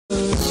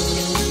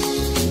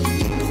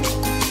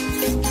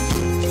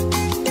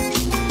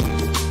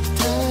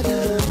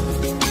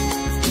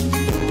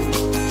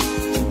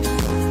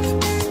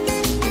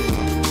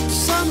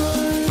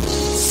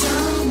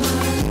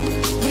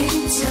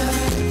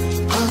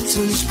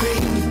autumn,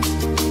 spring,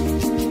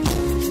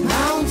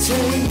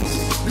 mountains,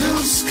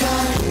 blue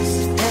skies,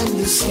 and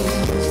the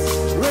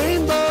seas,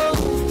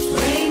 rainbows,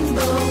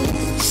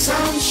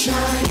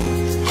 sunshine,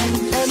 and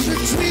the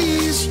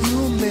trees,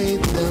 you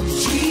made them.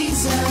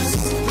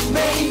 Jesus, the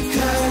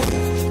maker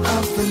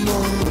of them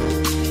all.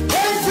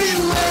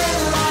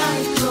 Everywhere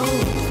I go,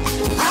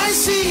 I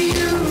see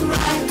you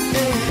right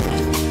there.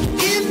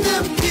 In the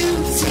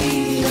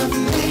beauty of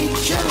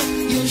nature,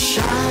 you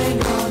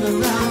shine all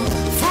around.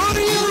 For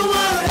you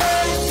are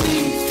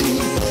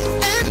everything,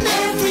 and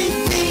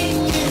everything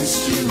is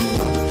you.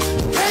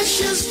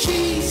 Precious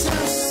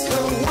Jesus,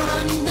 the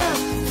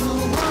wonderful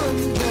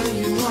wonder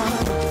you are.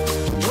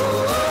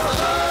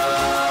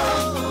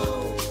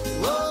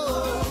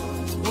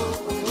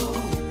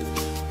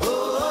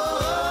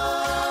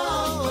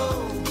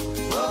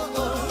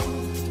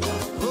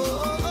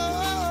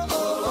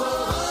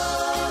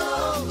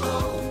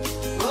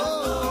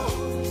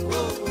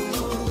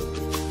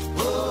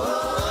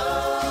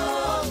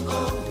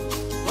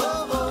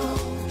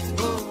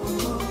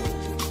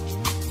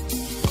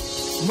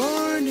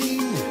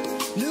 Morning,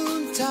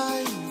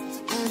 noontime,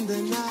 and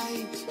the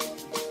night.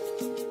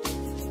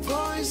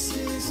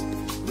 Voices,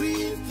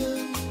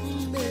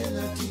 rhythm,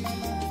 melody.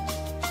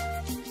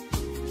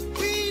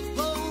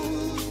 People,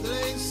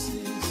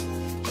 places,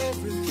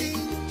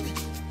 everything.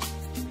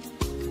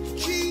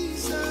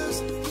 Jesus,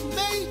 the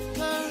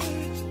maker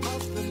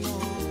of them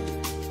all.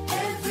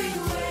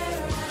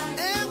 Everywhere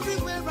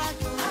I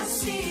go, I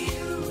see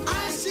you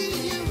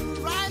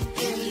right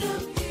in the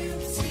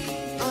beauty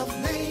of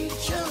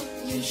nature.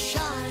 You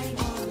shine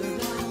all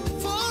around.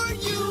 For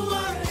you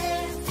are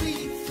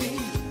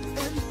everything,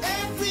 and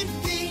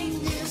everything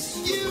is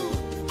you.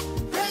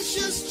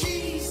 Precious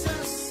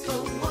Jesus, the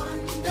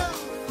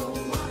wonderful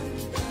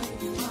wonder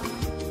you are.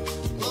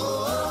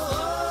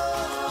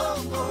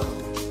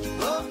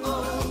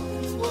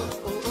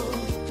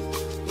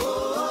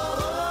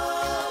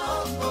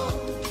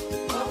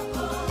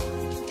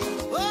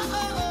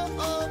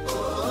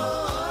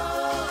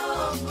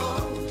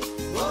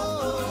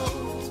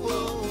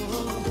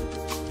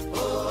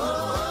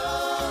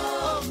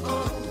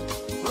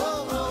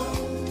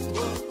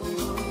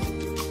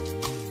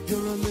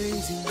 You're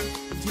amazing,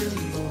 dear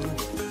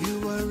Lord.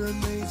 You are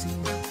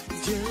amazing,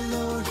 dear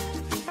Lord.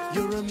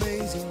 You're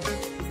amazing,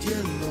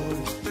 dear Lord.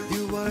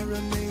 You are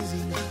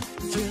amazing,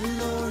 dear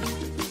Lord.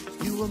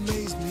 You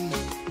amaze me,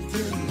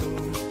 dear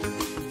Lord.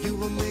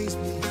 You amaze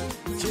me,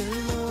 dear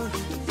Lord.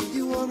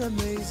 You are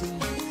amazing,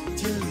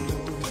 dear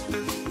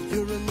Lord.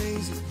 You're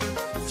amazing,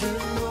 dear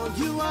Lord.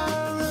 You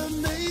are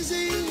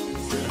amazing.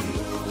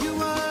 You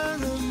are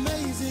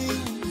amazing.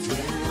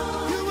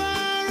 You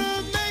are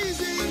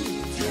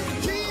amazing.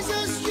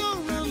 Jesus,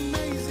 you're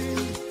amazing.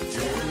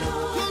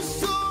 You're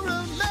so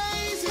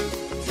amazing.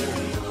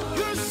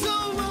 You're so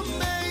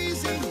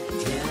amazing.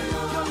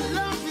 Your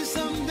love is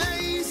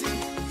amazing.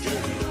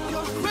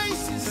 Your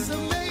grace is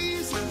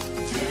amazing.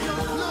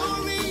 Your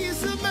glory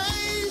is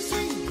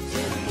amazing.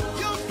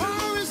 Your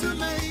power is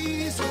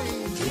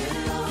amazing.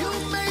 You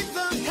made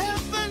the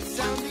heavens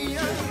and the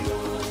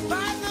earth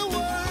by the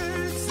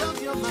words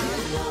of your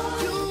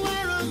mouth. You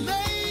are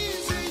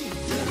amazing.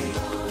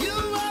 You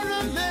are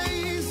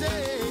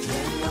amazing.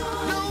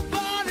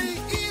 Nobody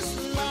is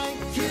like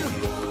you.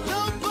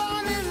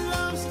 Nobody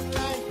loves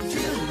like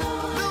you.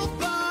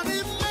 Nobody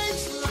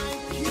makes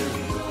like you.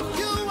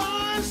 You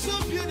are so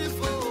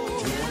beautiful.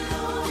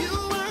 You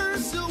are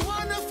so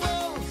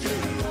wonderful.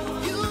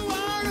 You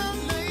are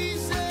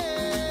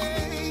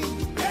amazing.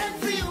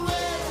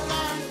 Everywhere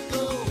I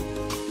go,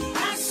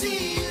 I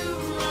see you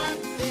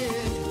right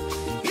there.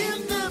 In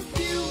the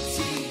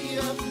beauty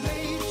of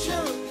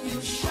nature,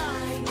 you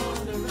shine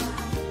all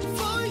around.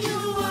 For you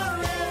are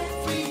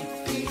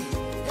everything,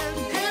 and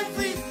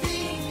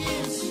everything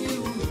is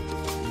you.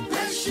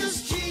 Precious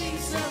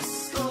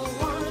Jesus, the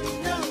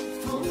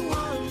wonderful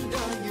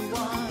wonder you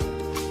are.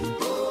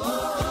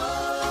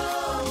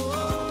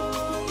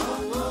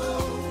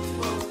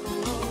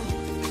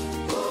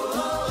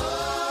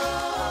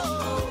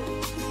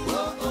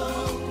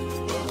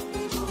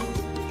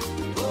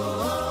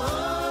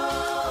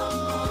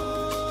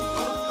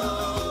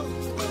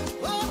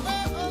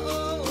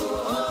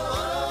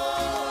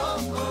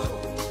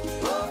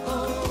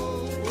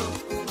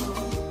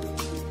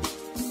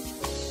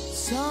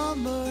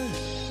 Summer,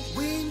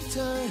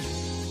 winter,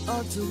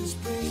 autumn,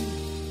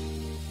 spring.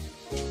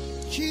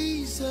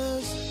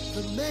 Jesus,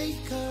 the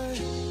maker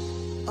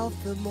of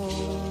them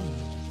all.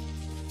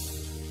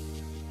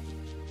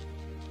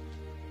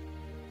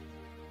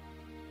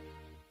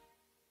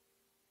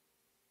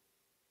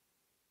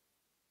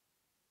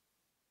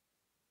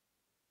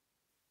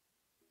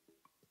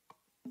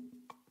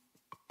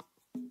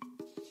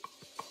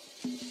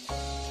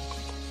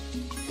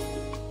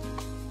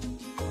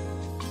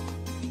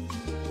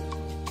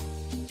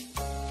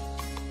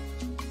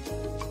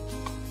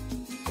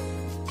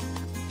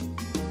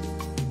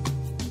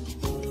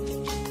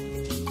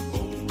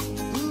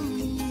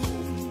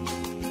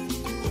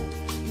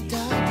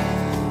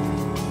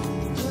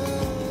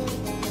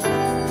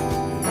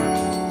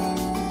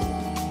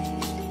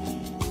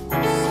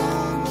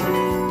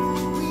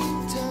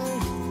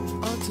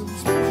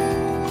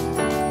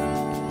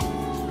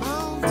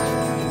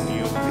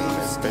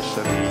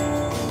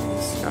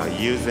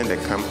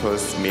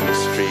 Campus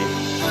ministry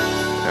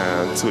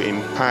to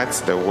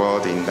impact the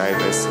world in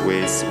diverse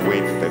ways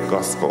with the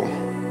gospel.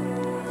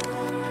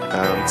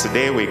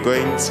 Today we're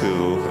going to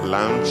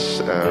launch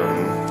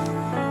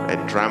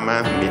a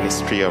drama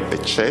ministry of the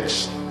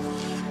church.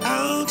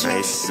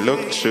 If you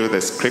look through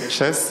the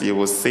scriptures, you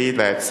will see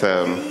that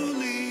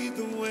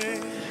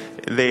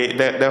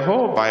the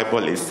whole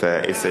Bible is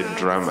a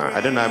drama. I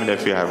don't know how many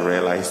of you have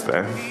realized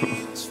that.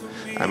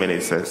 I mean,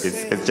 it's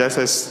just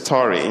a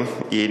story,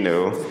 you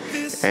know,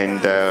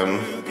 and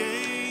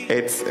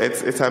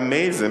it's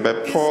amazing.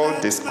 But Paul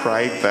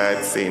described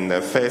that in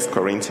 1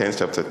 Corinthians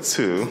chapter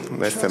 2.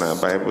 Let's turn our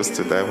Bibles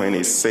to that, when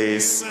he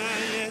says,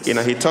 you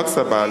know, he talks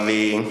about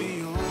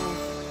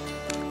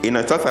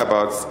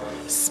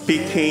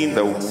speaking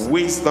the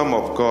wisdom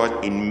of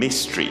God in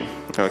mystery.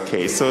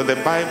 Okay, so the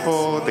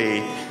Bible,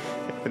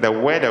 the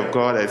Word of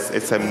God,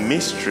 it's a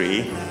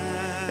mystery,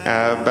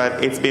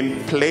 but it's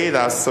been played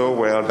out so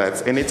well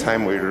that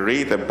anytime we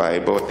read the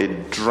Bible, the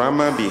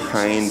drama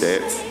behind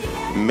it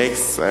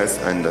makes us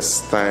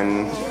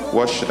understand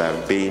what should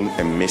have been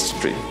a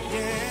mystery.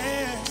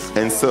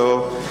 And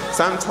so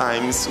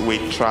sometimes we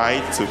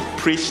try to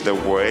preach the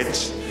Word,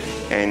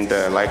 and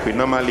like we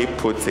normally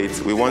put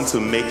it, we want to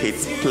make it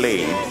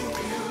plain.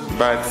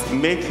 But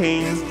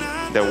making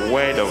the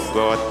Word of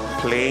God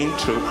plain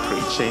through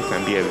preaching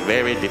can be a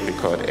very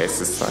difficult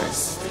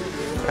exercise.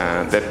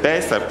 The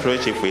best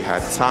approach, if we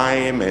had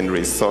time and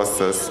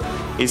resources,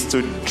 is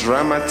to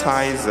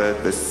dramatize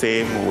it the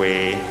same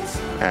way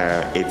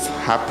it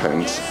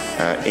happened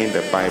in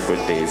the Bible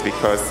days,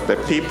 because the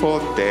people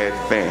there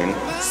then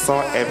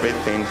saw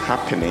everything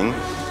happening,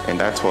 and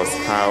that was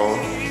how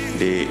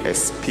they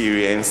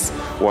experienced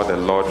what the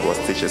Lord was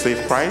teaching. So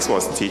if Christ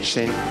was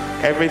teaching,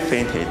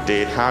 everything he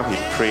did, how he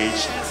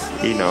preached,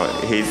 you know,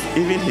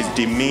 even his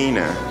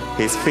demeanor,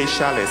 his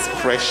facial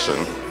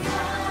expression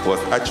was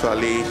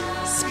actually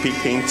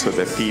speaking to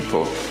the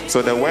people.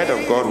 So the Word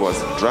of God was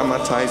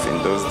dramatized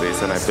in those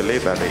days, and I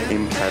believe that the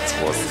impact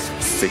was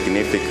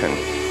significant.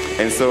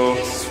 And so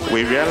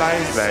we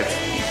realize that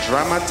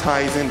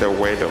dramatizing the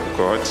Word of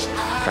God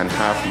can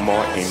have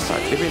more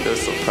impact. Even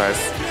those of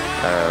us,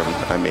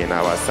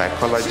 our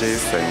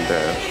psychologists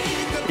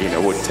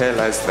and would tell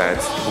us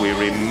that we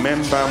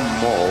remember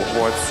more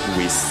what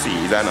we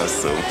see than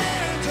also,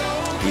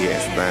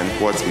 yes, than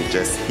what we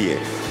just hear.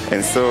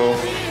 And so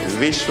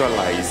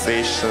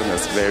visualization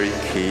is very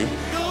key.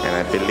 And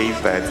I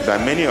believe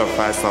that many of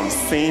us, some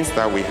scenes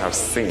that we have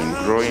seen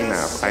growing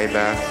up,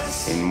 either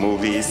in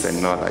movies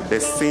and not, like the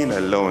scene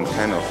alone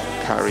kind of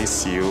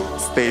carries you,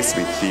 stays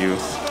with you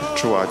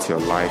throughout your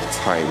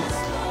lifetime.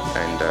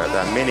 And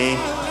there are many,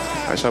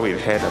 I'm sure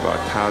we've heard about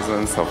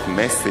thousands of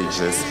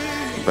messages,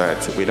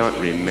 but we don't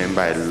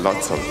remember a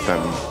lot of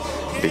them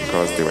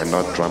because they were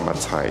not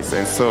dramatized.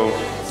 And so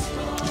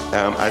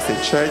as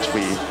a church,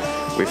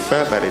 we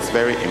felt that it's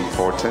very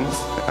important.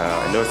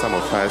 I know some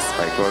of us,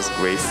 by God's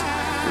grace,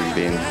 we've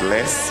been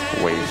blessed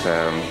with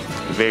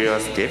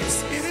various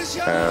gifts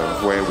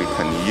where we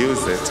can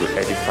use it to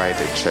edify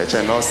the church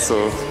and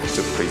also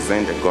to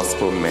present the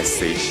gospel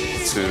message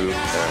to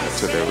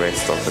the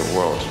rest of the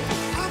world.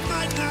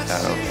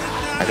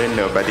 I don't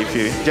know, but if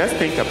you just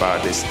think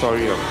about the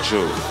story of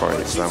Job, for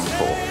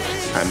example,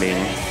 I mean,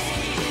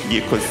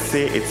 you could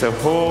say it's a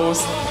whole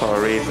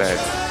story that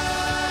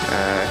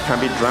can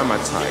be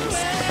dramatized.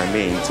 I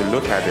mean, to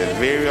look at the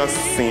various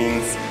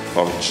scenes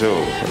of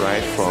Job,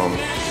 right, from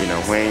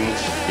when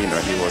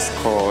he was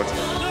called,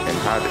 and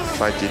how the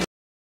tragedy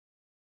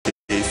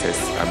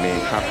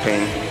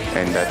happened,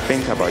 and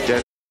think about,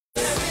 just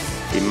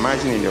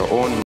imagine in your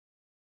own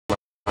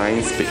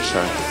mind's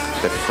picture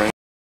the friends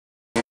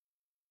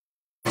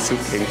who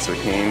came to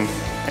him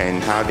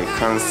and how they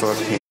counseled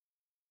him,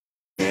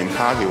 and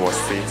how he was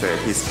seated,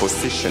 his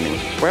positioning.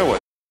 Where was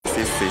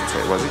he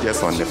seated? Was he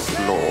just on the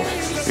floor?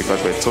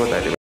 Because we're told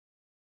that there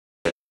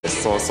were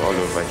sores all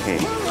over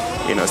him.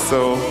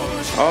 So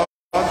all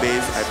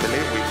this, I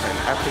believe we can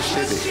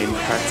appreciate the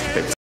impact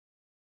better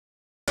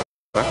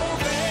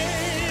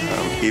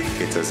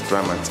if it is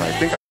dramatized.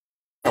 Think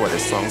about the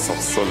songs of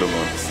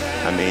Solomon.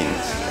 I mean,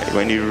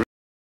 when you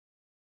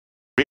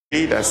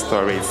read that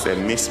story, it's a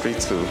mystery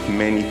to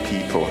many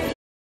people.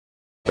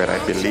 But I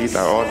believe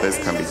that all this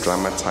can be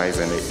dramatized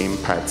and the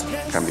impact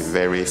can be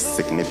very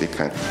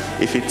significant.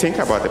 If you think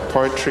about the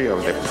poetry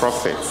of the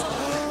prophets,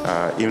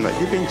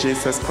 even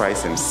Jesus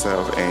Christ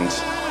himself and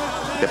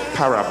the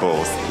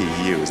parables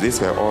he used, these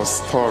were all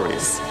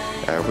stories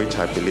which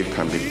I believe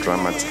can be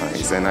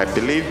dramatized. And I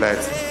believe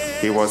that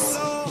he was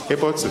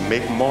able to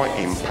make more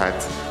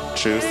impact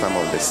through some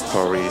of the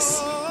stories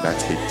that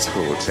he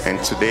told.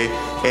 And today,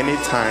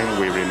 anytime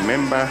we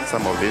remember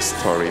some of these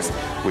stories,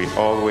 we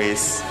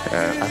always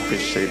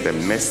appreciate the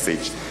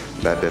message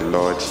that the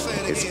Lord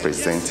is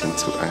presenting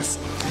to us.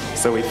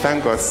 So we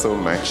thank God so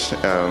much.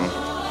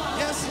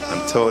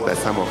 I'm told that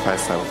some of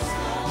us have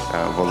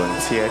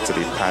volunteered to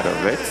be part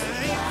of it.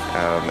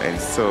 And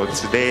so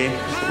today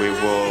we're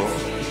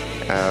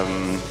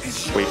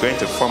going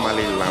to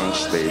formally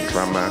launch the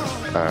drama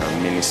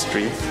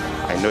ministry.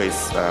 I know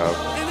it's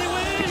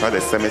because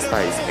the semester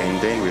is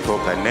ending, we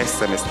hope that next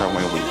semester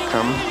when we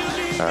come,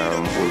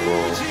 we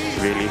will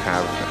really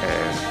have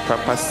a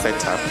proper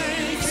setup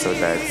so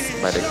that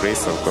by the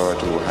grace of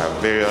God we will have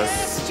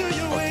various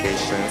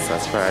occasions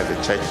as far as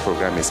the church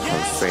program is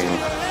concerned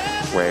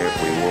where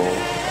we will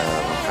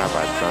have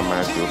our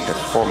drama group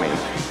performing.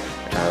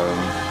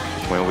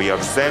 When we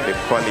observe the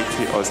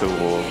quality also,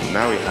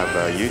 now we have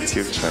a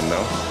YouTube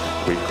channel,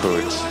 we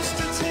could,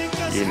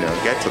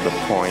 get to the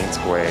point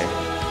where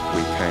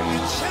we can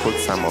put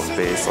some of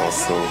this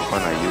also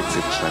on our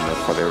YouTube channel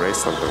for the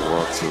rest of the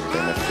world to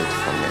benefit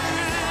from it.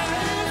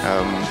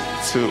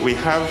 We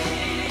have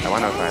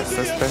one of our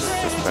sisters,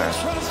 Sister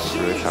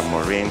Ruth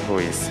Maureen, who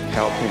is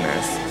helping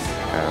us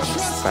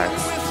start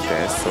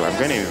there. So I'm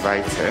going to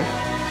invite her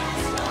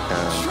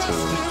to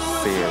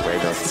say a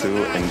word or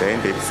two, and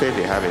then they say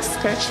they have a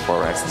sketch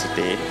for us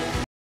today,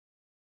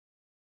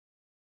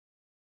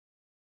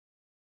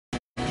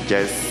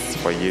 just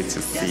for you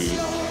to see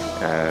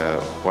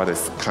what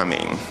is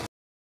coming.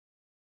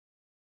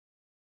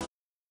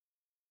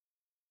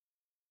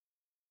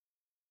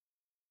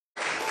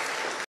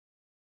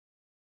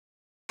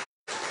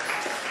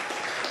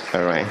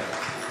 All right.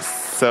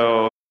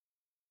 So,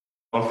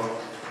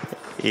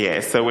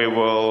 so we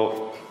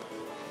will,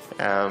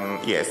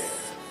 yes.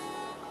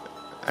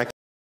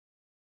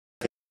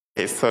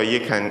 Okay, so you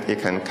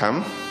can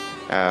come.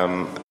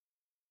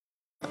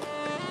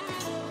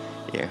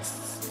 Yes.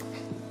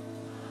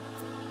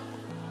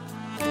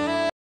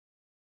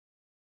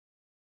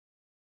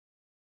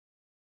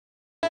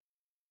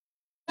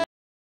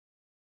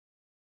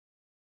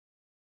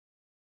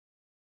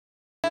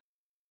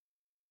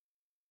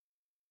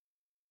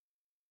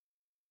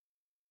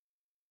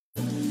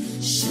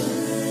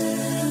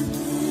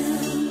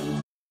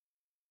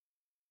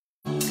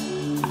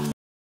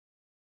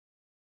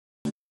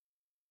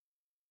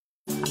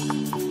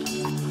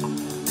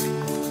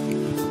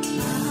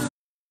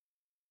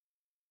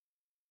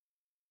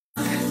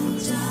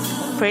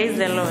 Praise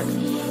the Lord.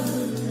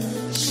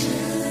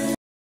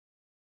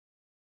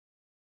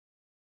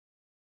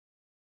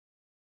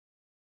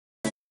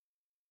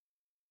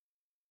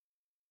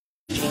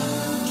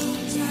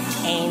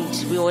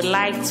 And we would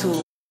like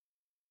to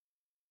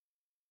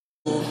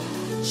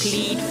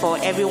plead for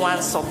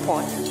everyone's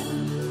support,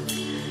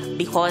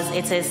 because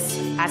it is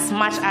as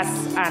much as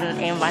an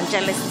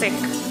evangelistic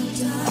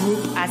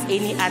group as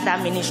any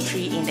other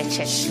ministry in the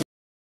church.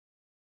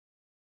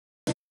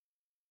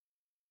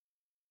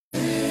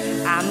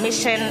 Our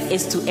mission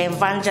is to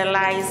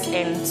evangelize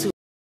and to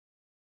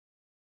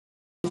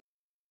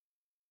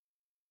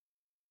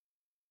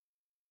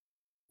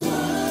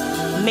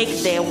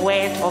make the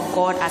word of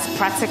God as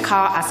practical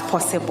as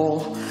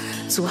possible,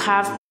 to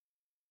have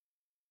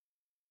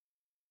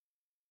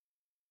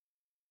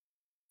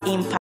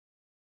impact.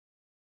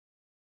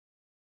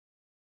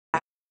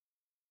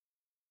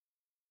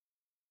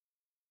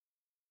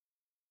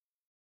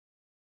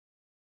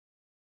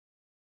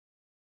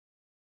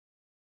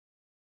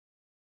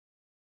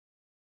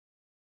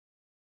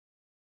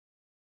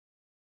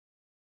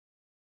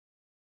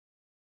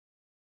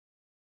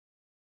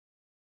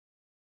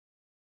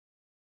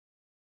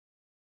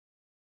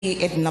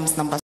 Ednam's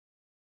number.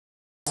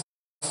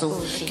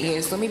 So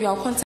so maybe I'll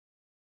contact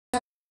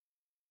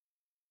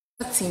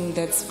him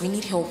that we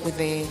need help with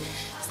the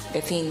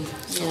thing.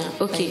 So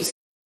okay.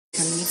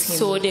 Can meet him.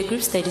 So the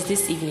group studies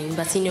this evening,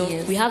 but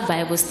we have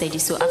Bible study.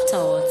 So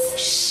afterwards.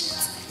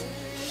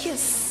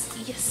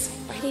 Yes.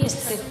 Bible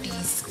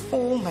studies.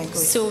 Oh my God.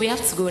 So we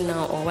have to go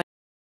now, or what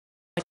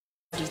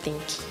do you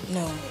think?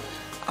 No,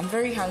 I'm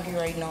very hungry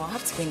right now. I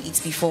have to go and eat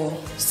before.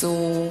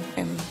 So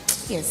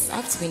yes, I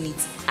have to go and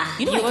eat.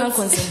 I can't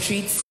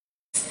concentrate.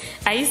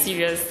 Are you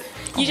serious?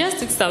 You just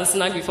took some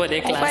snack before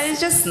the class. But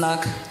it's just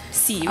snack.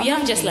 See, we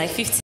have just like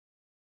 15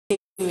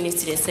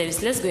 minutes to the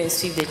service. Let's go and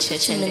sweep the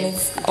church and then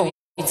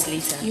eat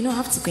later. I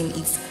have to go and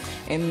eat.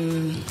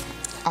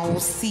 I will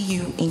see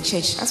you in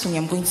church. That's when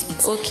I'm going to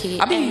eat. Okay.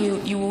 I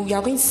mean, you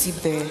are going to sweep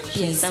there.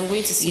 Yes, I'm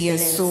going to sweep there.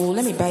 Yes, so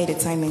let me buy the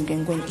time and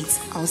then go and eat.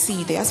 I'll see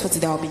you there. As for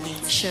today, I'll be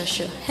late.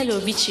 Sure. Hello,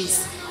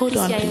 Beatrice. Hold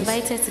on, you are please.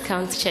 invited to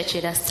come to church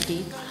with us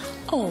today.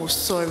 Oh,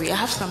 sorry. I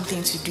have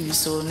something to do,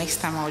 so next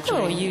time I'll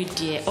join. Oh, you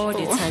dear. All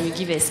the time you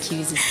give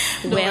excuses.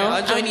 Well,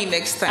 I'll join you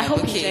next time. I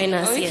hope you join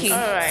us. Okay. Yes.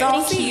 All right. So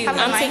Thank you.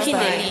 I'm taking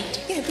the lead.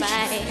 Yeah,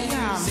 Bye.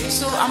 Yeah.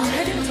 So I'm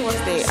heading towards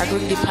the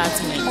agri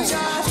department.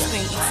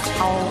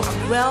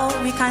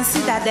 Well, we can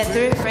see that the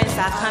three friends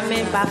are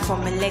coming back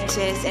from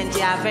lectures and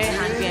they are very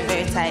hungry and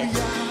very tired.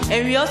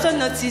 And we also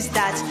noticed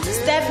that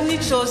Stephanie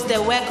chose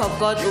the work of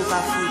God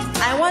over food.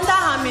 I wonder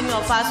how many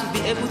of us will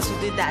be able to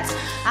do that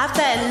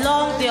after a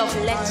long day of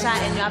lecture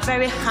and you are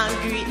very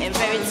hungry and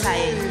very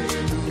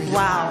tired.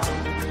 Wow.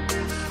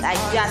 Like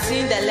you are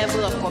seeing the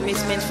level of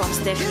commitment from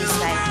Stephanie's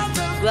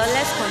side. Well,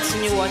 let's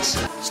continue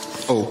watching.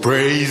 Oh,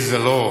 praise the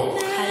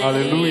Lord.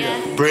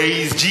 Hallelujah.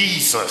 Praise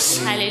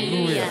Jesus.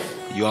 Hallelujah.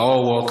 You are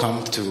all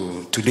welcome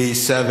to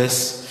today's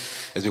service.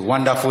 It's been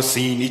wonderful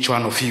seeing each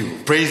one of you.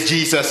 Praise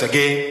Jesus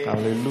again.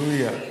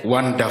 Hallelujah.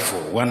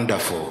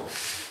 Wonderful.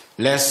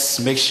 let's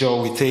make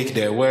sure we take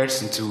the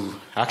words into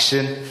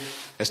action.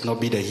 Let's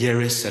not be the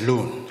hearers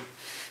alone.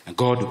 And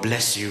God will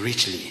bless you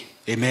richly.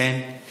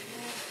 Amen.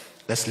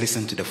 Let's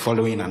listen to the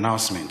following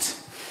announcement.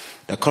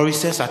 The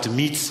choristers are to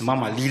meet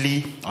Mama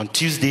Lily on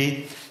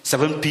Tuesday,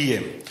 7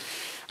 p.m.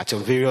 at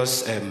your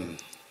various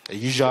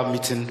usual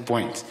meeting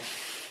point.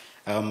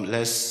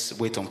 Let's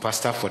wait on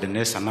Pastor for the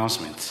next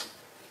announcement.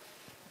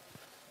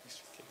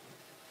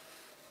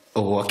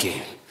 Oh,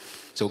 okay.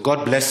 So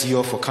God bless you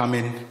all for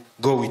coming.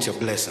 Go with your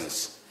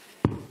blessings.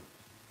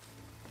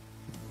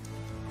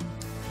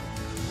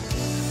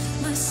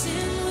 My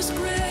sin was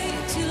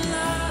great, your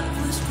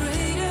love was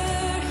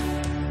greater.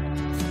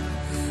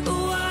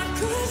 What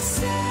could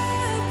separate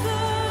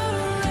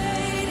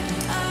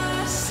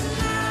us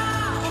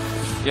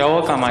now? You're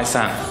welcome, my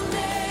son.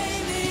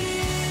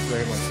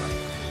 Very much, son.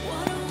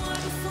 What a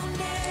wonderful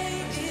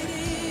name it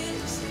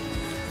is,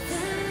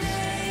 the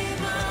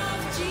name of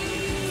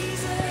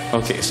Jesus.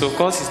 Okay, so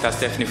call Sister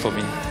Stephanie for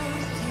me.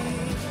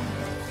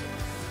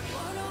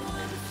 What a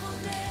wonderful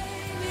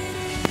name it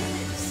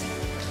is,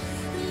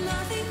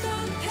 nothing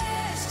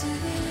compares to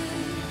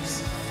this.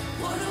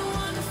 What a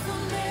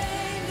wonderful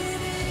name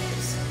it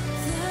is,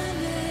 the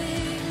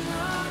name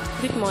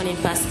of Good morning,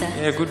 Pastor.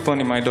 Yeah, good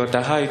morning, my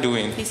daughter. How are you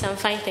doing? Please, I'm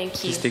fine, thank you.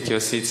 Please take your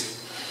seat.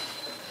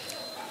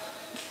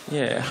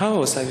 Yeah, how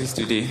was service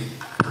today?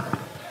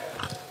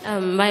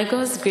 By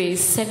God's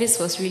grace, service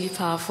was really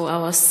powerful. I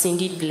was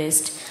indeed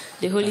blessed.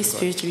 The Holy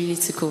Spirit really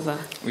took over.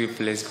 We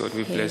bless God,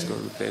 we bless God,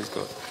 we bless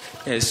God.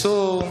 Yeah,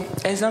 so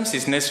exams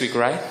is next week,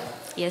 right?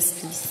 Yes,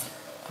 please.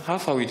 How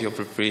far with your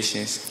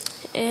preparations?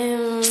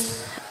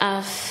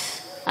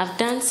 I've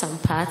done some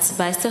parts,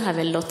 but I still have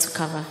a lot to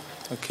cover.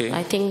 Okay.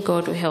 I think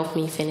God will help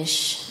me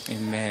finish.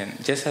 Amen.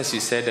 Just as you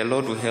said, the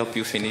Lord will help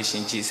you finish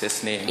in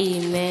Jesus' name.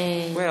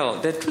 Amen. Well,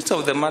 the truth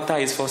of the matter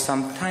is for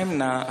some time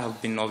now,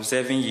 I've been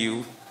observing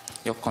you,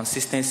 your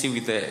consistency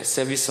with the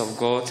service of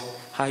God,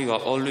 how you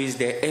are always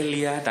there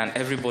earlier than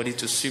everybody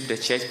to sweep the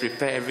church,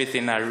 prepare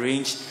everything,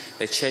 arrange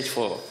the church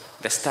for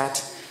the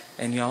start.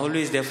 And you are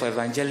always there for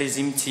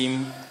evangelism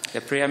team, the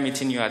prayer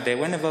meeting, you are there.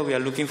 Whenever we are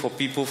looking for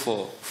people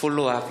for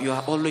follow-up, you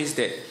are always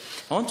there.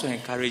 I want to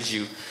encourage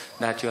you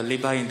that your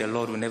labor in the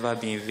Lord will never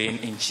be in vain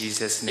in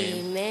Jesus'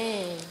 name.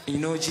 Amen. You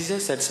know,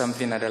 Jesus said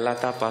something at the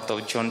latter part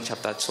of John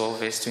chapter 12,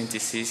 verse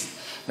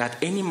 26, that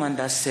any man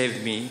that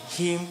served me,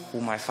 him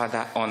will my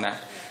Father honor.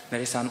 There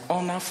is an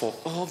honor for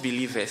all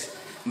believers,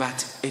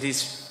 but it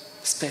is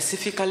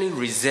specifically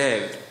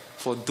reserved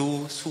for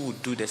those who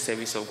would do the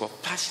service of God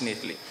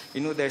passionately.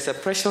 You know, there is a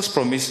precious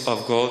promise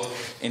of God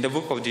in the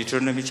book of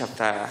Deuteronomy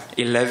chapter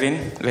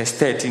 11, verse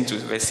 13 to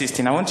verse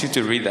 16. I want you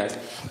to read that.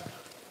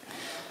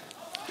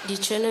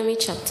 Deuteronomy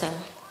chapter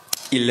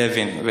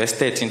 11, verse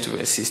 13 to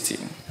verse 16.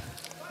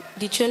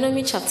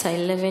 Deuteronomy chapter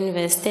 11,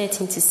 verse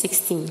 13 to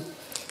 16.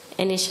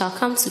 And it shall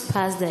come to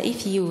pass that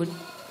if you would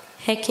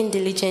hearken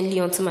diligently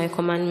unto my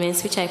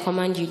commandments, which I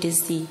command you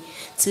this day,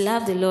 to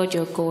love the Lord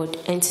your God,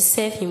 and to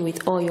serve him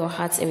with all your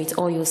heart and with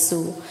all your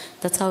soul,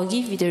 that I will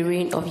give you the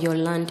rain of your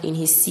land in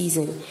his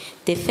season,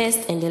 the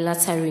first and the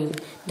latter rain,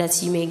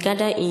 that you may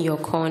gather in your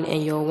corn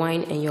and your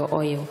wine and your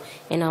oil.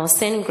 And I will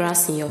send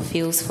grass in your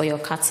fields for your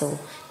cattle,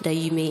 that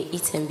you may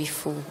eat and be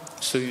full.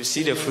 So you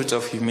see the fruit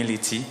of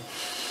humility.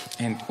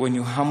 And when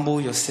you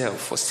humble yourself,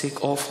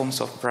 forsake all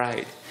forms of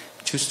pride,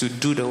 choose to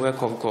do the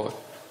work of God,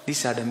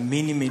 these are the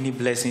many, many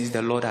blessings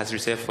the Lord has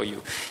reserved for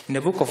you. In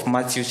the book of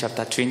Matthew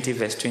chapter 20,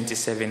 verse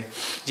 27,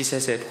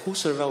 Jesus said,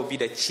 whosoever will be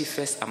the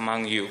chiefest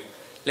among you,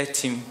 let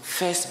him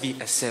first be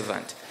a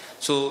servant.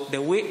 So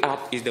the way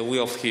up is the way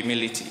of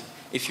humility.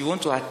 If you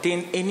want to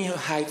attain any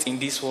height in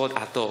this world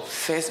at all,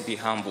 first be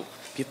humble.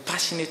 Be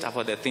passionate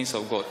about the things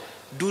of God.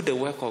 Do the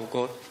work of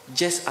God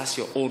just as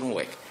your own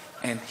work.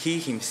 And he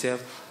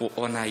himself will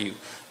honor you.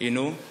 You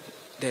know,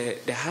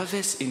 the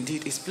harvest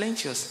indeed is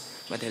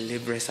plenteous, but the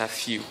laborers are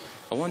few.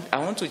 I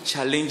want to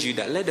challenge you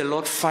that let the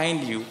Lord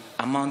find you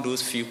among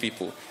those few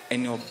people,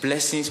 and your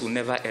blessings will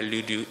never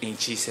elude you in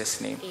Jesus'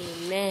 name.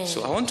 Amen.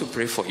 So I want to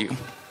pray for you.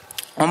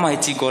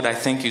 Almighty God, I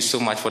thank you so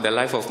much for the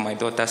life of my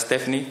daughter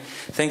Stephanie.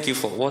 Thank you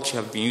for what you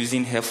have been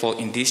using her for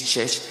in this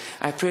church.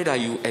 I pray that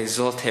you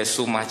exalt her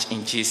so much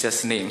in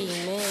Jesus' name.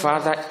 Amen.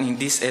 Father, in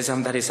this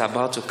exam that is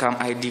about to come,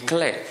 I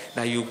declare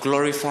that you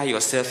glorify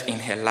yourself in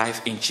her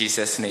life in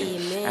Jesus'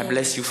 name. Amen. I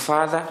bless you,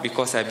 Father,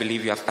 because I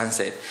believe you have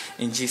answered.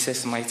 In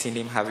Jesus' mighty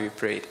name have we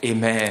prayed.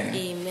 Amen.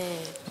 Amen.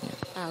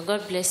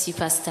 God bless you,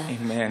 Pastor.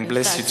 Amen. In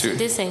Bless fact, you too.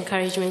 This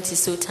encouragement is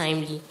so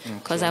timely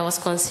because I was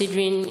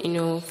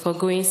considering,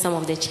 forgoing some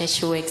of the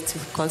church work to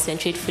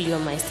concentrate fully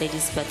on my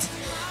studies, but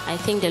I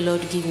think the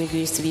Lord give me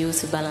grace to be able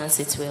to balance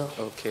it well.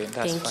 Okay,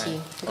 that's Thank fine.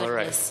 you. God All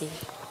right. bless you.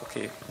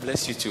 Okay,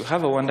 bless you too.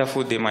 Have a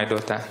wonderful day, my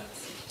daughter.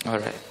 All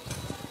right.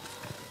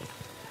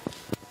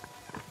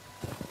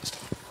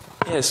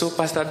 Yeah, so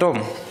Pastor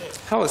Dom,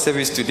 how was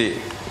service today?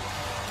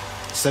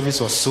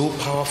 Service was so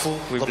powerful.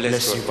 We God bless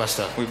bless God. you,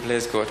 Pastor. We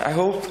bless God. I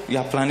hope you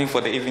are planning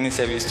for the evening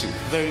service too.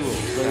 Very well,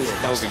 very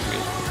well. That would be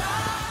great.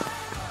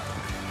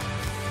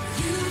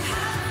 You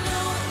have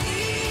no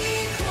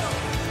equal,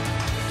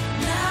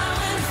 now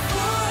and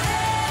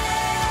forever.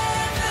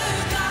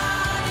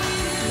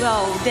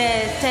 Well,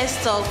 the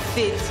test of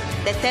faith,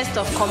 the test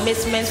of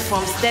commitment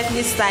from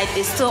Stephanie's side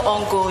is still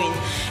ongoing.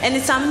 And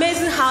it's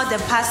amazing how the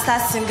pastor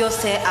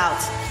singles her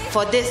out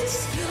for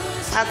this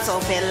part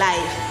of her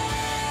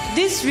life.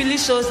 This really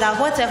shows that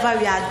whatever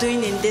we are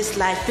doing in this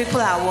life,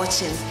 people are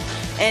watching.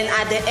 And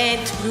at the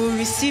end, we will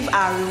receive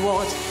our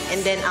reward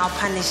and then our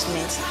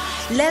punishment.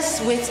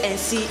 Let's wait and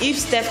see if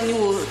Stephanie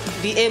will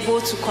be able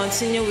to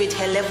continue with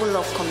her level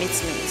of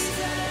commitment.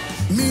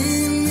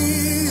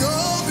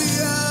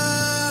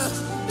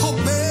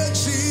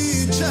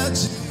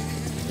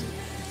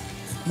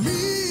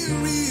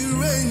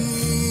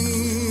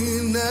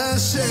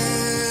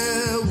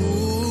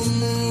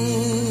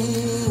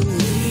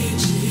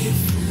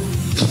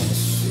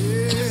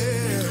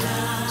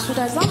 So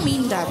does that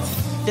mean that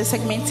the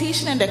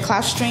segmentation and the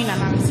clustering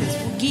analysis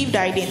will give the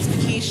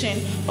identification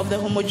of the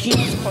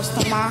homogeneous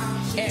customer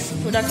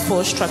and product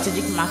for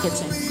strategic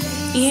marketing?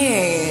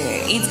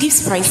 Yeah, it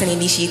gives pricing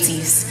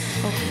initiatives.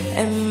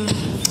 Okay.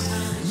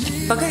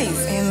 But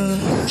guys,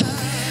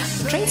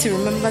 I'm trying to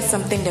remember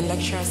something the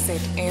lecturer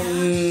said.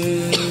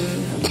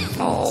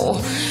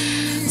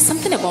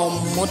 Something about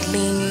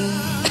modeling,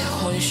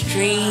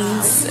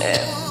 constraints.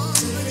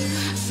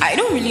 I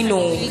don't really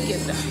know.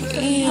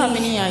 Do you have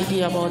any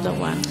idea about that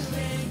one?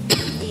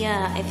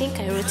 Yeah, I think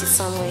I wrote it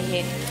somewhere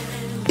here.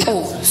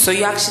 Oh, so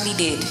you actually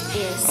did?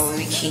 Yes. Oh,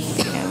 okay.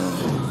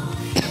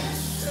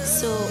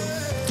 So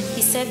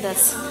he said that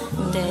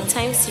the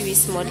time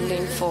series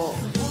modeling for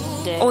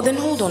the... Oh, then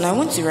hold on. I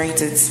want to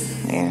write it.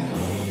 Yeah.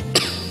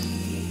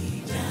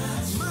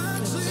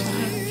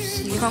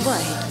 You can go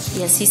ahead.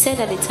 Yes, he said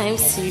that the time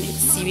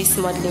series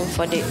modeling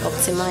for the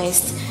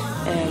optimized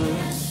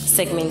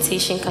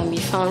segmentation can be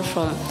found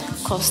from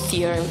cost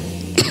theorem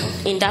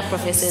in that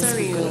professor's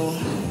book.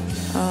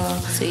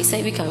 So he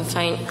said we can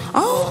find...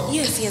 Oh,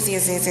 yes.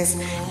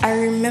 I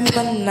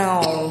remember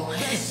now.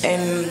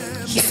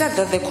 He said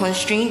that the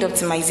constrained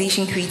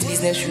optimization creates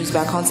business rules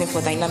by accounting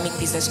for dynamic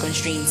business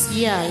constraints.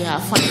 Yeah,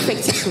 for an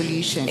effective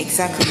solution.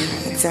 Exactly.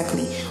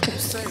 Oh,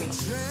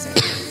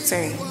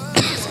 sorry.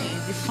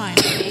 You're fine.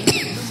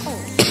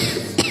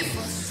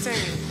 Sorry.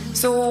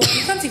 So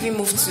we can't even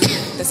move to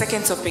the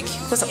second topic.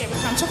 Because we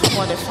can talk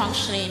about the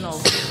functioning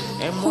of...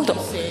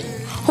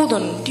 Hold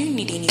on. Do you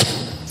need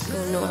anything?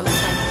 Oh, no, I'm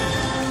fine.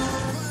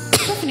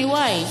 Stephanie,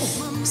 why?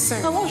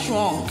 Sorry. What's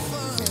wrong?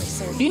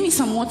 Sorry. Do you need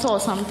some water or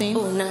something?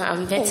 Oh, no,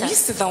 I'm better. Oh, you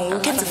sit down. We'll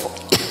get to...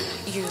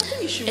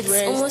 It's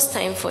rest. Almost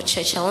time for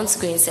church. I want to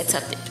go and set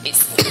up the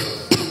place.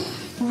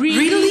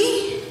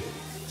 Really?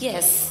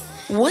 Yes.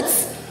 What?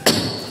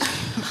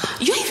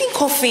 You're even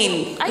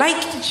coughing. I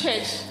like to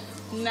church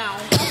now.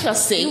 What you're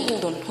saying?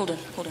 Hold on.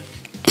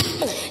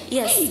 Oh,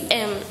 yes.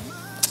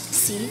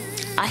 See,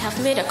 I have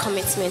made a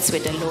commitment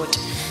with the Lord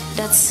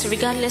that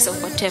regardless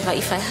of whatever,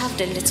 if I have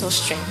the little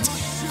strength,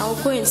 I'll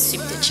go and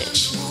sweep the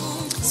church.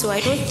 So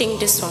I don't think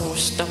this one will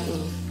stop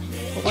me.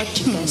 What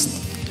do you guys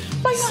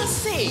think? But you're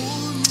sick.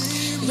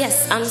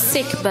 Yes, I'm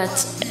sick,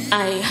 but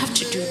I have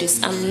to do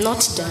this. I'm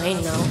not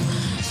dying now.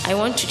 I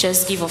want to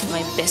just give of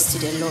my best to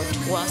the Lord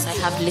whilst I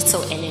have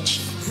little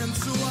energy.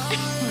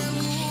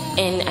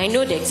 And I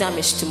know the exam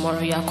is tomorrow.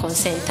 You are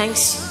concerned.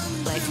 Thanks,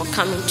 for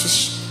coming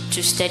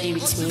to study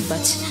with me.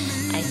 But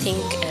I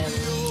think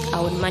I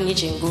would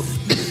manage and go.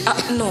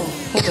 No,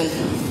 hold on.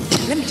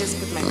 Let me just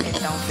put my pen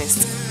down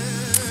first,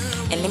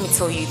 and let me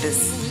tell you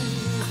this.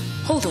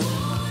 Hold on.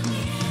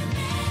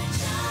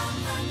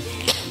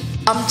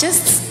 I'm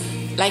just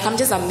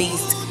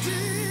amazed.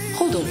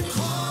 Hold on,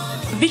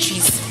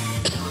 Beatrice.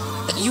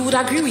 You would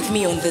agree with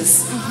me on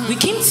this. Mm-hmm. We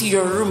came to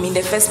your room in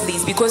the first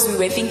place because we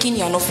were thinking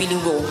you are not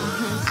feeling well.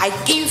 Mm-hmm. I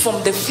came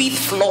from the 5th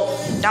floor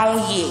down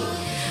here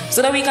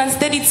so that we can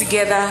study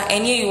together,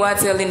 and here you are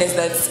telling us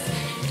that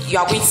you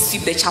are going to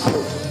sweep the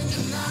chapel.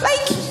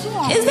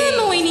 Is there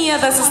no any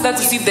other sister to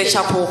sweep the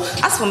chapel?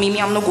 As for me,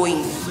 I'm not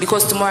going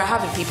because tomorrow I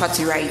have a paper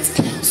to write,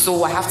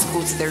 so I have to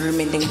go to the room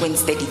and then go and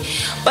study.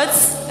 But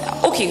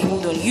okay,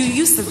 hold on.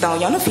 You sit down.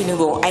 You're not feeling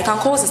well. I can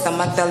call Sister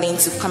Magdalene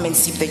to come and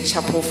sweep the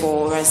chapel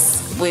for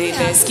us with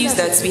the excuse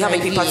that we have a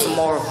paper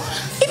tomorrow.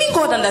 Even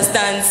God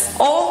understands.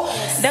 Or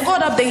the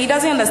God up there, he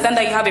doesn't understand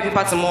that you have a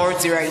paper tomorrow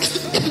to write.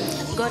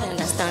 God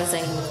understands,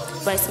 I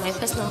know, but it's my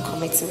personal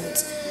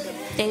commitment.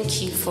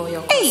 Thank you for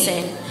your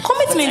concern. Hey,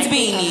 commitment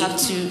being I have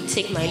to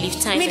take my leave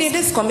time.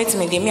 This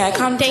commitment, I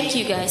can't. Thank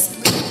you guys.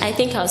 I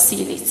think I'll see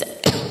you later.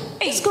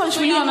 It's going to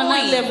be on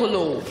another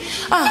level.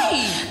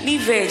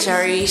 Leave her,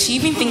 Jerry. She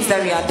even thinks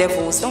that we are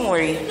devils. Don't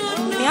worry.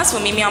 As for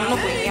me, I'm not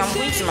going. I'm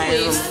going to my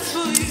room.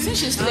 Since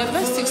she's there,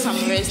 let's take some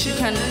rest. You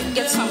can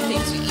get something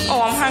to eat.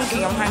 Oh, I'm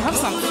hungry. I have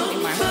something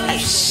in my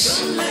hand.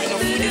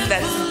 Food is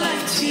that.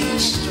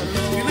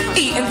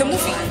 Hey, and the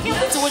movie. You're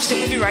going to watch the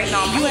movie right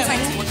now. You have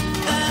time to watch.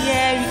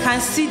 Yeah, we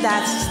can see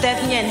that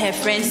Stephanie and her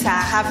friends are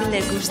having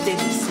a group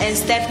studies, and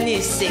Stephanie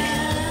is sick.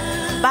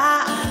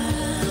 But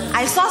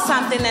I saw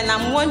something, and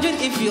I'm wondering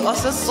if you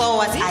also saw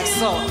what I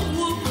saw.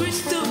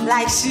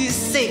 She's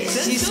sick,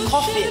 she's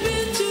coughing,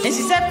 and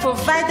she said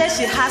provided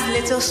she has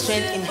little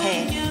strength in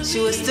her, she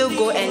will still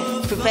go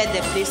and prepare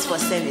the place for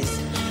service.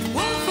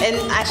 And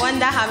I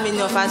wonder how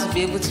many of us will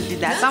be able to do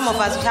that. Some of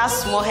us we have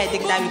small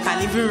headache that we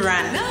can even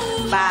run,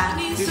 but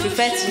we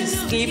prefer to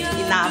sleep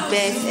in our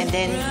beds and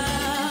then,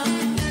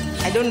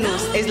 I don't know,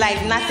 it's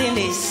like nothing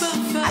is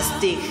at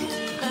stake.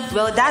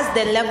 Well, that's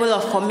the level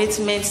of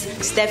commitment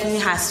Stephanie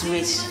has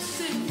reached.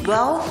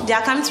 Well, they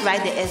are coming to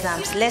write the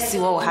exams. Let's see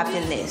what will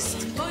happen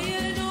next.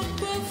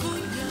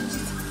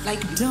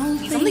 Like,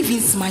 he's not even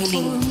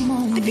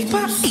smiling. The people,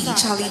 hey,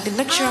 Charlie, the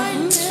lecturer,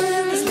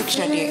 this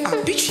lecturer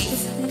there,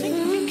 Beatrice.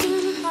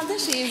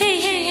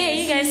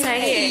 Hey, you guys are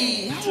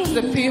here. How's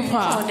the paper?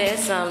 Oh, the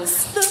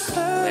exams.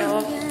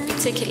 Well, you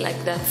take it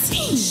like that.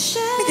 Hey,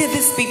 look at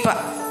this paper.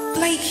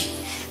 Like,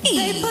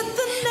 hey,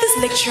 this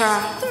lecturer,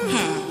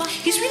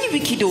 he's really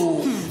wicked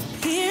though.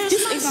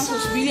 This exam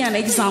was really an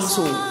exam,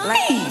 so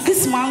like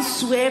this man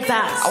swear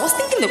that. I was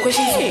thinking the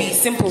questions would be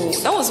simple.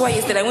 That was why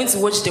yesterday I went to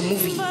watch the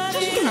movie.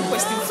 Just look at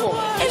question 4.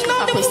 And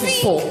now the question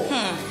movie. 4.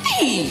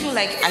 Hey, I feel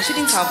like I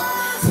shouldn't have.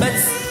 But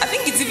I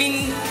think it's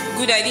even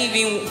good I didn't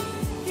even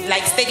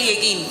like study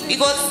again,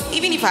 because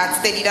even if I had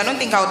studied, I don't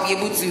think I would be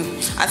able to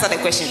answer the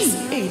questions.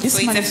 Hey, this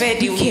so man it's a fair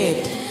deal.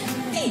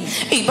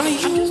 Hey, but I'm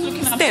just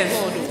looking at Steph,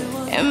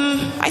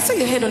 I saw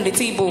your head on the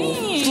table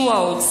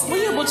throughout. Were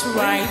you able to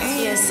write?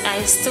 Yes,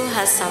 I still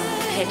had some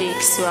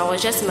headaches, so I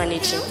was just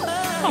managing. But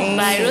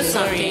I wrote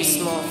something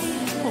small.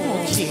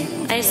 Oh, okay.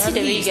 I see the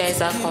way you guys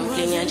are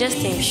complaining. I just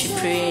think we should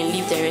pray and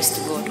leave the rest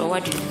to God. Or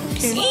what do you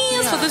think?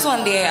 Yes, for this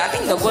one there, I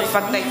think the God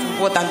factor is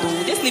important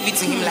though. Just leave it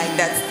to him like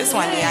that. This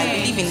one there, I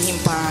believe in him,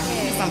 pa.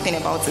 He did something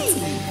about it.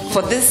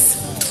 For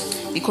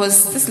this,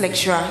 because this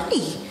lecturer,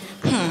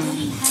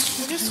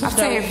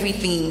 after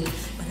everything.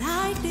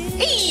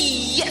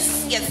 Yes.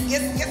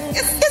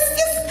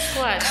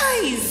 What?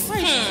 Guys,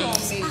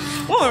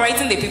 when we were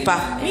writing the paper,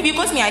 maybe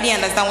because I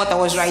didn't understand what I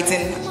was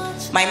writing,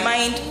 my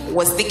mind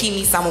was taking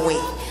me somewhere.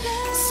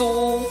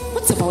 So,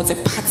 what about a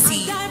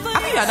party? I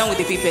mean, we are done with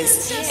the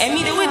papers. And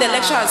me, the way the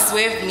lecturer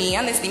swerved me,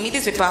 honestly, me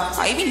this paper,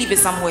 I even leave it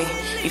somewhere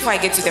before I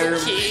get to the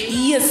room.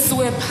 Yes,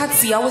 so a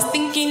party. I was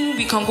thinking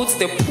we can go to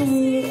the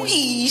pool.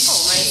 Ish.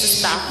 Oh, my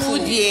sister.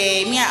 Food,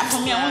 yeah.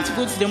 For me, I want to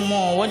go to the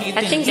mall. What do you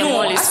think? I think the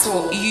mall is as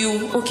for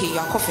you, okay, you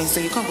are coughing, so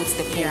you can't go to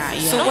the pool. Yeah.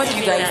 So, what do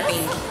you guys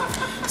think?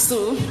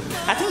 So,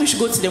 I think we should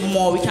go to the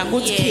mall. We can go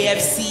to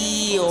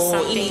KFC or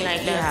something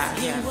like that.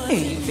 Yeah.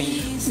 Hey,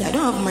 I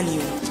don't have money.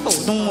 Oh,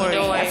 don't worry.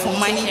 For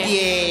money,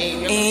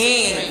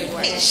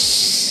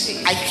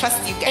 I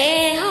trust you guys.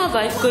 Hey, how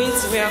about going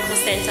to Miracle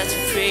Center to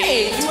pray?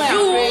 Hey, you are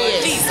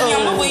prayers. Please,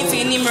 I'm not going to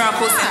any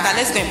miracle center.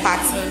 Let's go and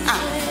party.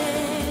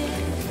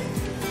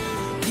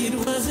 It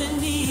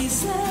wasn't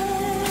easy.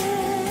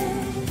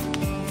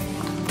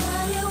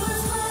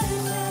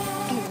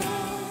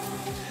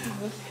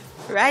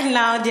 Right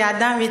now, they are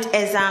done with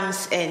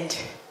exams,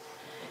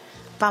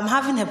 but I'm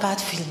having a bad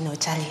feeling, no,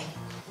 Charlie.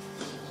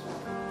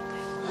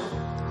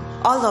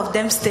 All of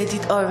them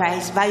studied all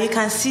right, but you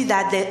can see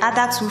that the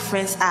other 2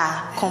 friends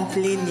are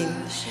complaining.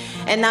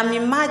 And I'm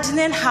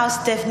imagining how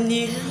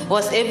Stephanie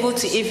was able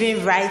to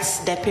even write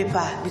the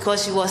paper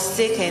because she was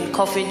sick and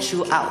coughing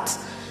throughout.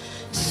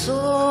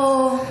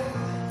 So,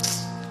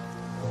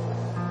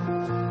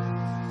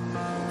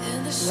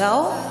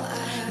 well,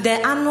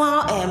 the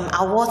annual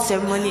award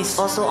ceremony is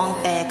also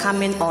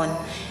coming on.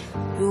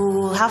 We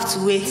will have to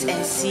wait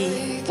and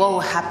see what will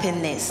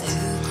happen next.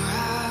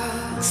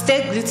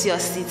 Stay glued to your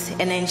seat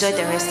and enjoy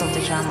the rest of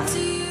the drama.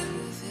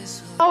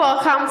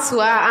 Welcome to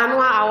our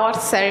annual award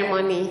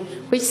ceremony,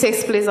 which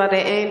takes place at the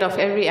end of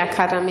every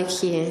academic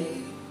year.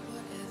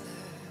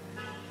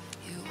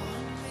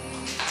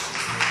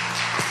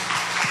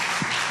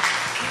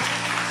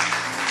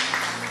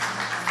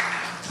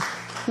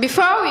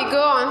 Before we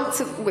go on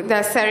to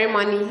the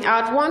ceremony,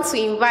 I would want to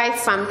invite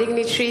some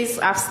dignitaries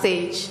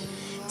upstage.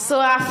 So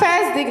our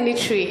first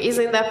dignitary is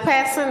in the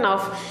person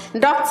of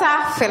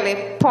Dr.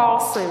 Philip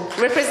Paulson,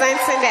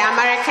 representing the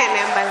American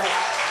Embassy.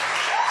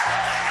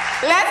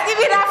 Let's give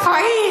it up for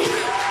him.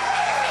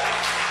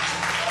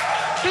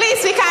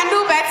 Please, we can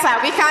do better.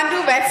 We can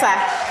do better.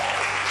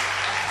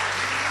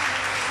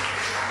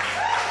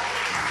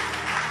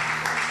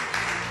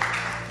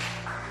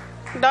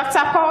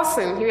 Dr.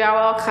 Paulson, you are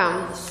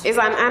welcome. It's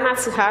an honor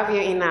to have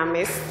you in our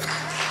midst.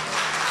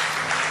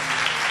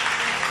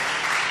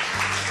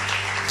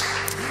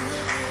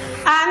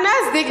 Our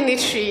next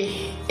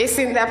dignitary is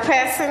in the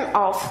person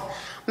of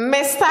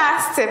Mr.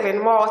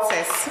 Stephen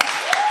Walters.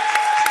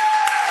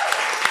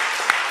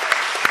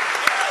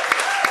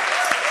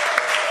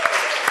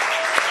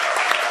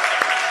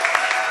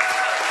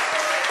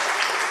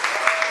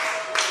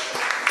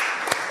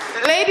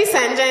 Ladies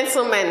and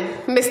gentlemen,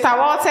 Mr.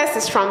 Walters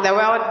is from the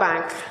World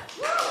Bank.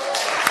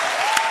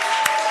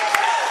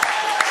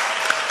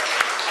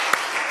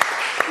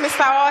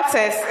 Mr.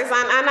 Walters, it's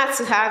an honor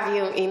to have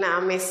you in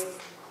our midst.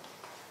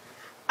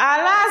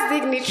 Our last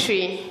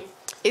dignitary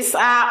is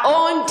our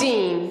own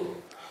Dean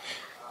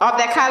of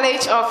the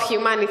College of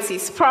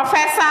Humanities,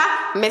 Professor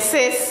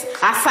Mrs.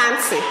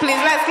 Asante.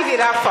 Please, let's give it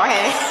up for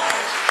her.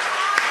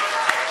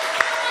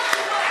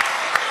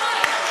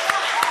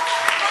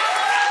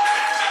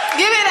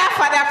 Give it up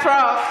for the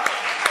prof.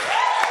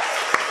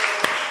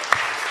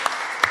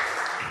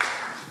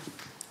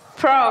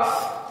 Prof,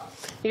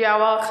 you are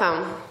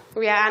welcome.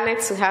 We are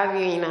honored to have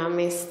you in our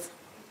midst.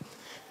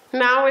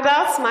 Now,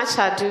 without much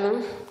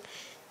ado,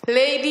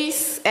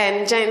 ladies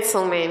and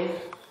gentlemen,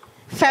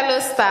 fellow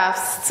staff,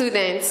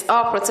 students,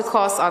 all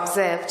protocols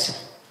observed.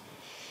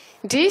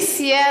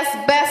 This year's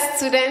Best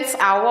Students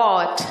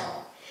Award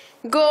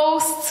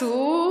goes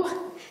to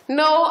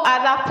no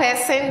other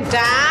person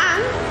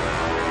than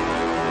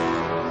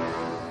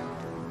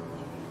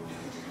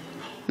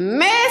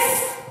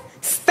Miss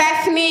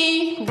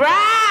Stephanie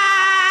Brown.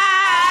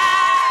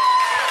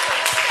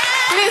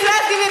 Please,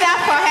 let's give it up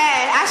for her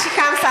as she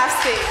comes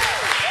upstage.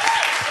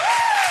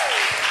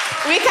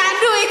 We can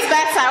do it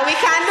better. We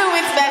can do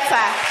it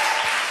better.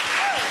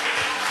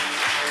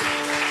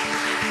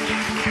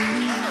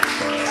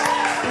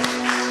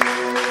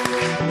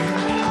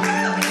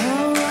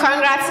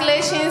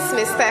 Congratulations,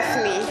 Miss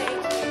Stephanie.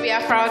 We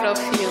are proud of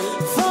you.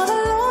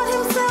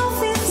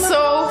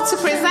 So, to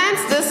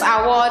present this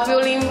award, we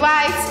will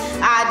invite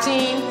our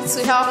dean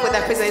to help with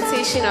the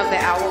presentation of the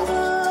award.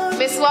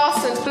 Miss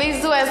Wilson, please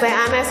do us the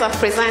honors of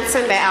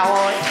presenting the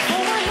award.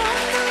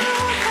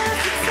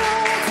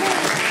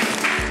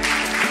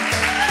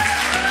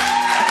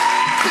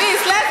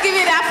 Please, let's give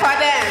it up for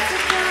them.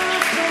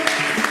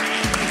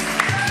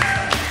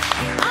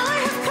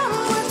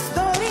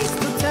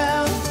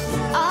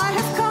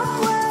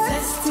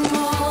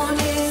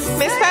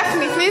 Miss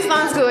Stephanie, please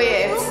don't go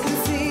yet.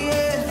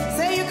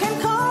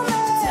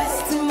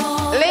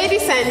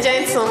 Ladies and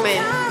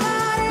gentlemen,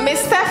 Miss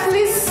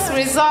Stephanie's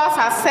result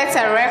has set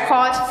a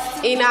record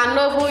in our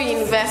noble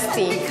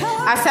university.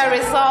 As a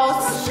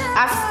result,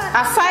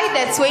 aside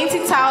the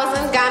 20,000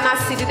 Ghana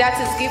cedi that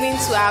is given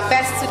to our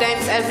best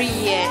students every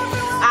year,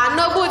 our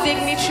noble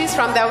dignitaries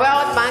from the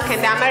World Bank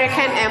and the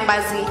American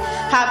Embassy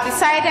have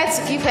decided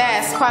to give her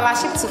a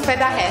scholarship to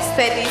further her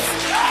studies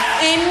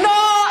in no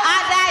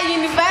other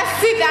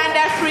university than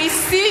the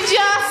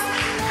prestigious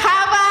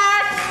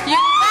Harvard University.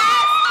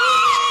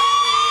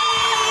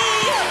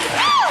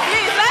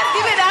 Please, let's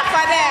give it up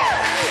for them.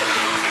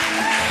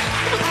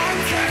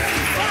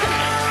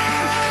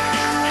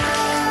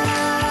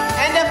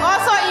 And they've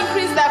also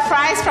increased the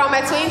price from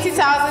a 20,000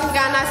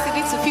 Ghana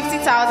cedi to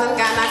 50,000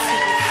 Ghana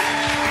cedi.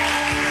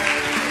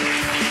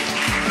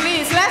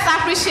 Please, let's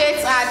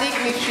appreciate our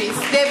dignitaries.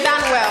 They've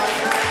done well.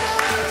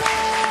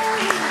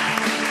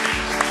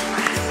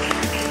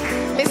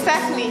 Miss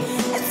Stephanie,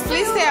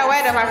 please say a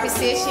word of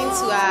appreciation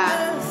to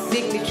our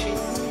dignitaries.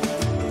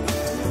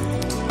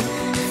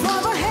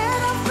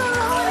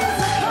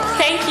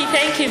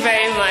 Thank you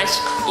very much.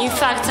 In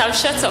fact, I'm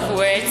short of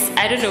words.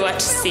 I don't know what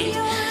to say.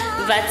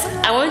 But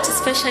I want to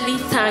especially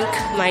thank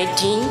my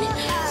dean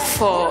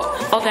for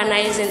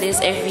organizing this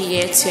every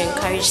year to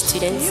encourage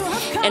students,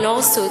 and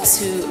also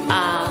to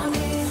our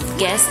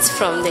guests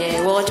from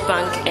the World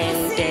Bank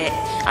and the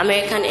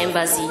American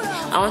Embassy.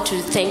 I want to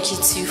thank you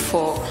too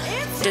for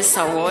this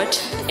award,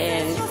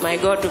 and my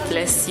God will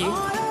bless you.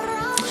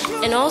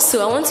 And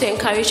also, I want to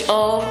encourage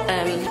all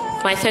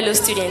my fellow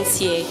students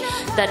here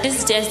that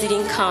this just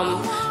didn't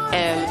come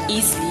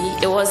easily.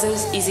 It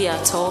wasn't easy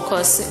at all,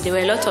 because there were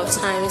a lot of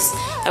times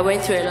I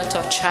went through a lot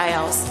of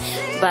trials,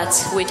 but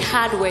with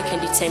hard work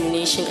and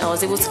determination, I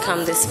was able to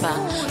come this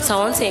far. So I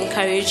want to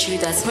encourage you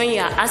that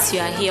as you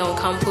are here on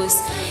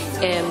campus,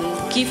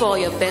 give all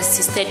your best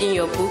to studying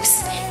your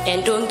books,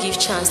 and don't give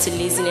chance to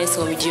laziness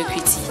or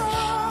mediocrity.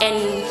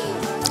 And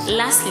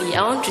lastly,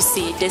 I want to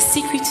say the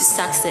secret to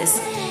success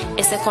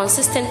is a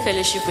consistent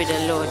fellowship with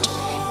the Lord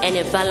and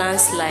a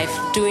balanced life,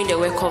 doing the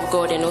work of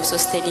God and also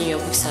studying your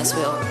books as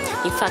well.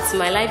 In fact,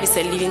 my life is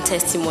a living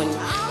testimony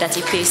that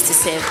it pays to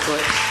serve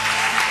God.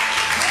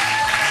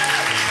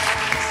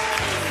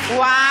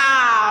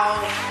 Wow.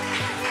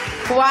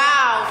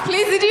 Wow.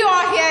 Please, did you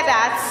all hear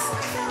that?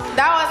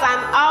 That was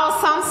an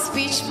awesome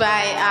speech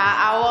by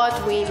our award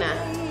winner.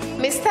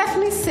 Miss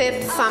Stephanie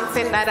said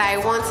something that I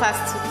want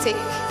us to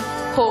take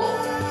home.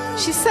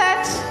 She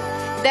said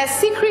the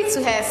secret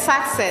to her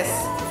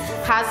success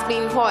has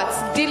been what?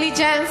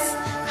 Diligence,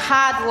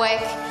 hard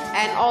work,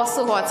 and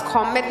also what?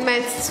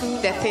 Commitment to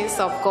the things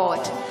of God.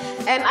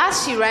 And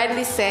as she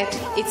rightly said,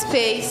 it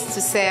pays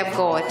to serve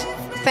God.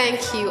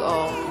 Thank you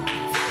all.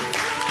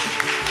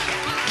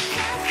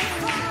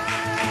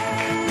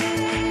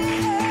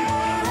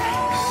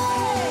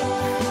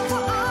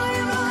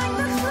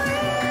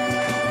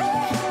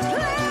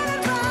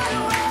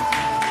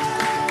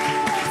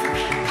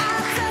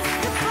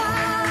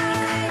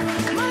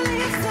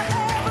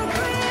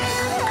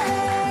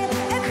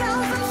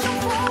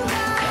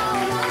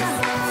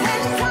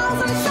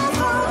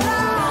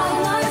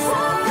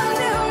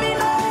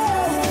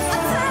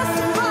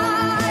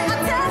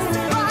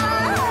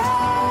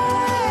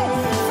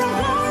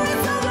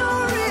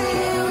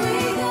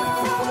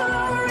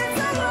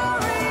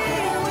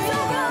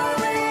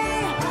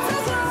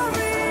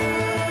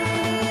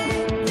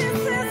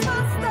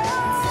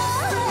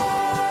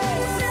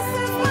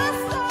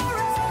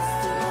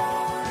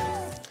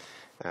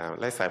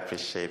 Let's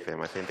appreciate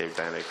them. I think they've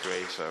done a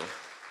great job.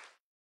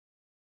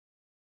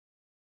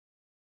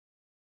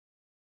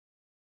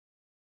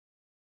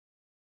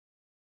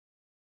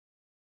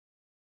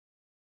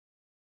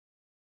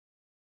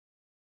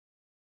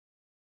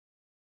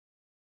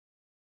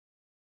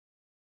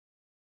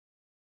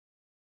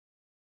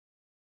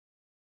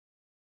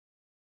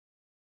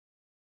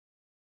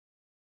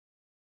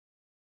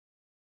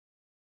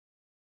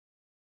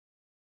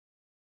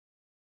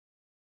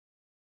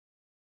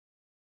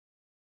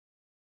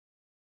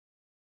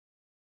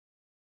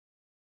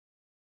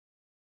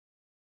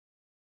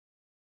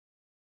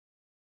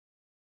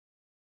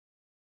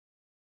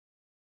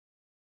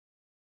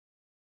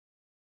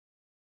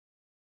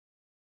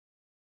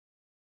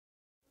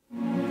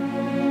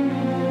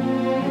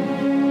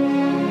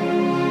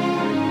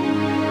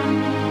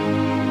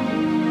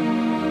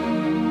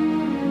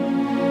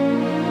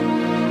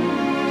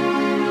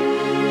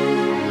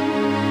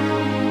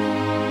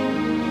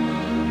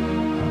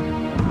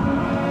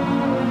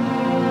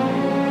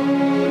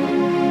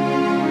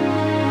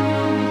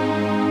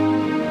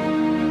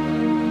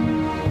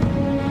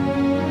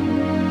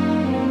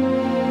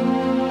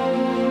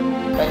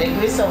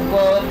 of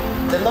God,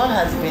 the Lord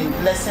has been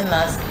blessing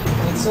us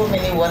with so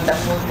many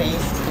wonderful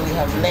things. We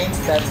have learned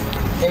that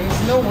there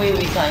is no way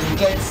we can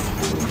get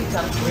to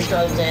become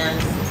spiritual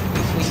giants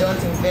if we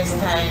don't invest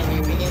time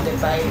in reading the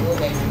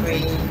Bible and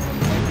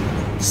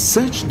praying.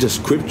 Search the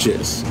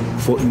scriptures,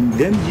 for in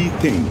them ye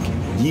think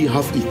ye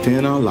have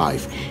eternal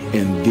life,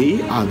 and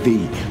they are they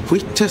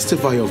which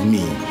testify of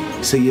me,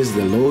 says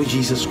the Lord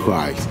Jesus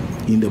Christ.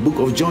 In the book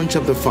of John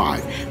chapter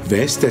 5,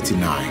 verse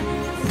 39.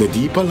 The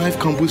Deeper Life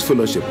Campus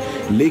Fellowship,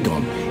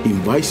 Legon,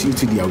 invites you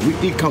to their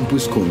weekly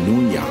campus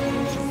koinonia.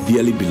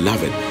 Dearly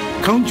beloved,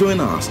 come join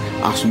us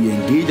as we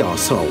engage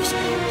ourselves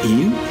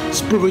in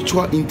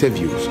spiritual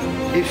interviews.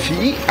 If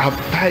ye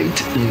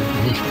abide in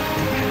me,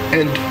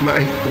 and my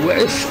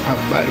words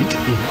abide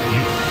in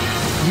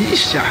you, ye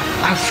shall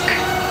ask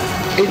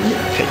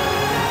anything,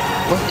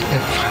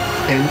 whatever,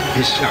 and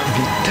it shall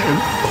be done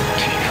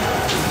unto you.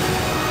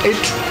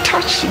 It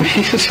touched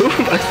me so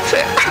much.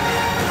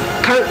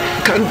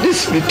 Can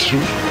this be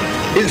true?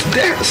 Is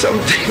there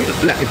something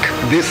like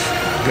this?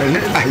 Then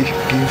I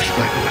give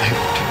my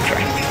life to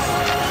Christ.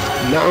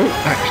 Now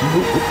I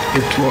know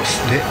it was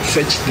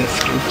search the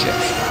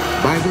scriptures.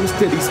 Bible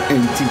studies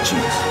and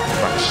teachings.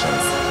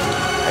 Functions.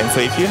 And so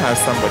if you have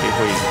somebody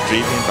who is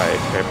driven by a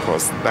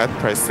purpose, that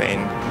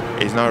person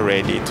is not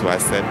ready to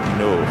accept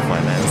no for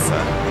an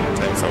answer in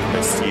terms of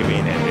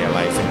pursuing and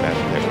realizing that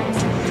purpose.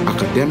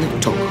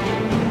 Academic talk,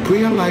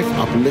 prayer life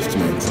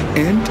upliftment,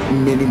 and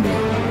many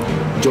more.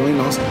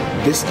 Join us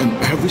this and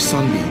every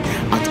Sunday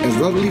at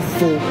exactly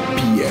 4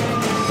 p.m.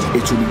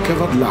 It will be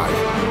covered live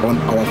on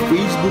our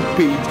Facebook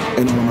page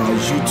and on our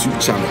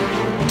YouTube channel,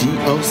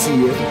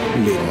 DLCF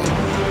Legon.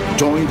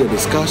 Join the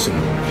discussion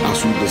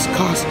as we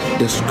discuss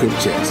the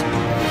scriptures.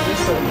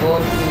 Grace of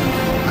God will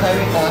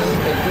carry on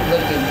the good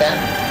work they've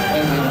done,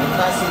 and we will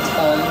pass it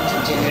on to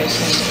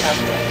generations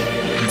after.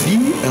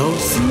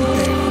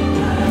 DLCF,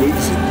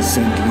 Ladies and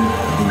Saintly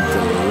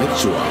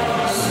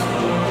Intellectuals.